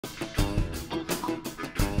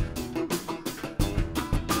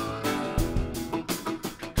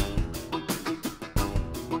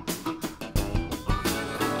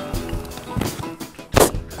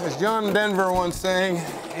John in Denver once saying,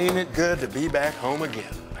 ain't it good to be back home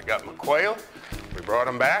again? I got my quail, we brought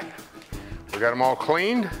them back, we got them all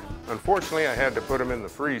cleaned. Unfortunately, I had to put them in the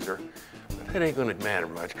freezer, but it ain't gonna matter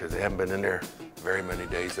much because they haven't been in there very many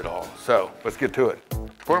days at all. So let's get to it.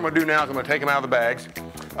 What I'm gonna do now is I'm gonna take them out of the bags.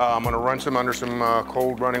 I'm gonna rinse them under some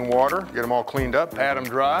cold running water, get them all cleaned up, pat them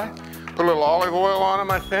dry, put a little olive oil on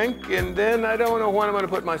them, I think, and then I don't know when I'm gonna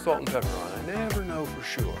put my salt and pepper on. I never know for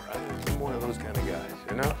sure. I'm one of those kind of guys,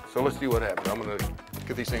 you know? So let's see what happens. I'm gonna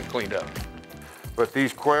get these things cleaned up. But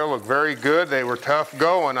these quail look very good. They were tough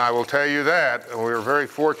going, I will tell you that. And we were very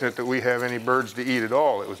fortunate that we have any birds to eat at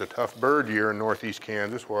all. It was a tough bird year in northeast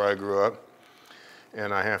Kansas where I grew up.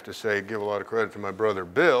 And I have to say, give a lot of credit to my brother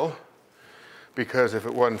Bill, because if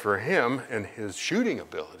it wasn't for him and his shooting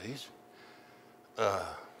abilities,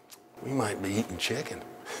 we might be eating chicken.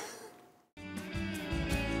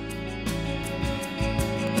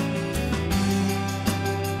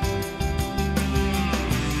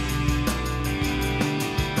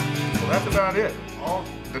 That's about it. All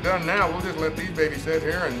done now. We'll just let these babies sit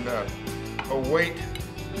here and await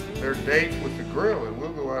their date with the grill, and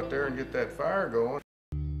we'll go out there and get that fire going.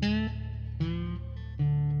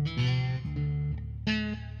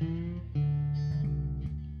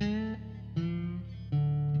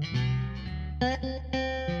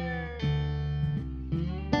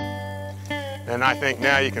 And I think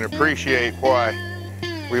now you can appreciate why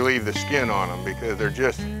we leave the skin on them, because they're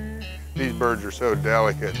just, these birds are so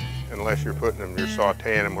delicate. Unless you're putting them, you're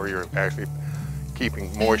sauteing them, where you're actually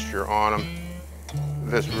keeping moisture on them.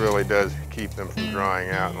 This really does keep them from drying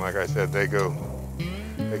out. And like I said, they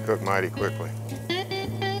cook mighty quickly.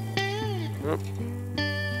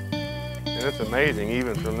 And it's amazing,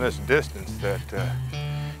 even from this distance, that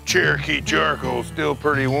Cherokee charcoal is still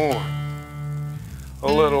pretty warm.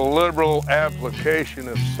 A little liberal application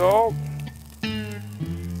of salt.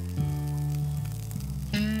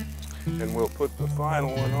 And we'll put the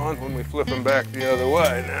final one on when we flip them back the other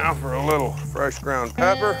way. Now for a little fresh ground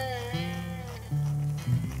pepper.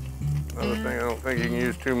 Another thing I don't think you can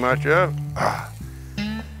use too much of.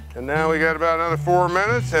 And now we got about another 4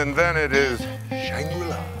 minutes, and then it is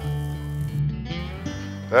Shangri-La.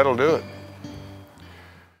 That'll do it.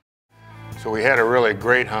 So we had a really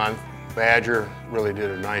great hunt. Badger really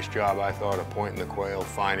did a nice job, I thought, of pointing the quail,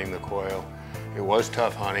 finding the quail. It was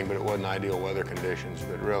tough hunting, but it wasn't ideal weather conditions,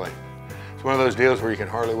 but really. It's one of those deals where you can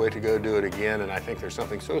hardly wait to go do it again, and I think there's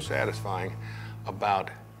something so satisfying about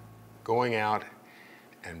going out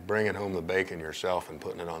and bringing home the bacon yourself and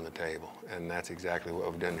putting it on the table. And that's exactly what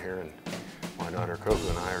we've done here, and my daughter Coco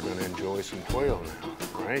and I are going to enjoy some quail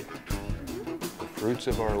now, right? The fruits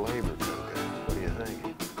of our labor, Coco. What do you think?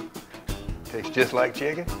 Tastes just like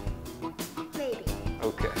chicken? Maybe.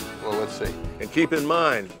 Okay, well, let's see. And keep in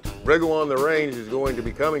mind, Wriggle on the Range is going to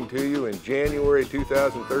be coming to you in January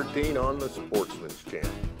 2013 on the Sportsman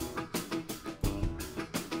Channel.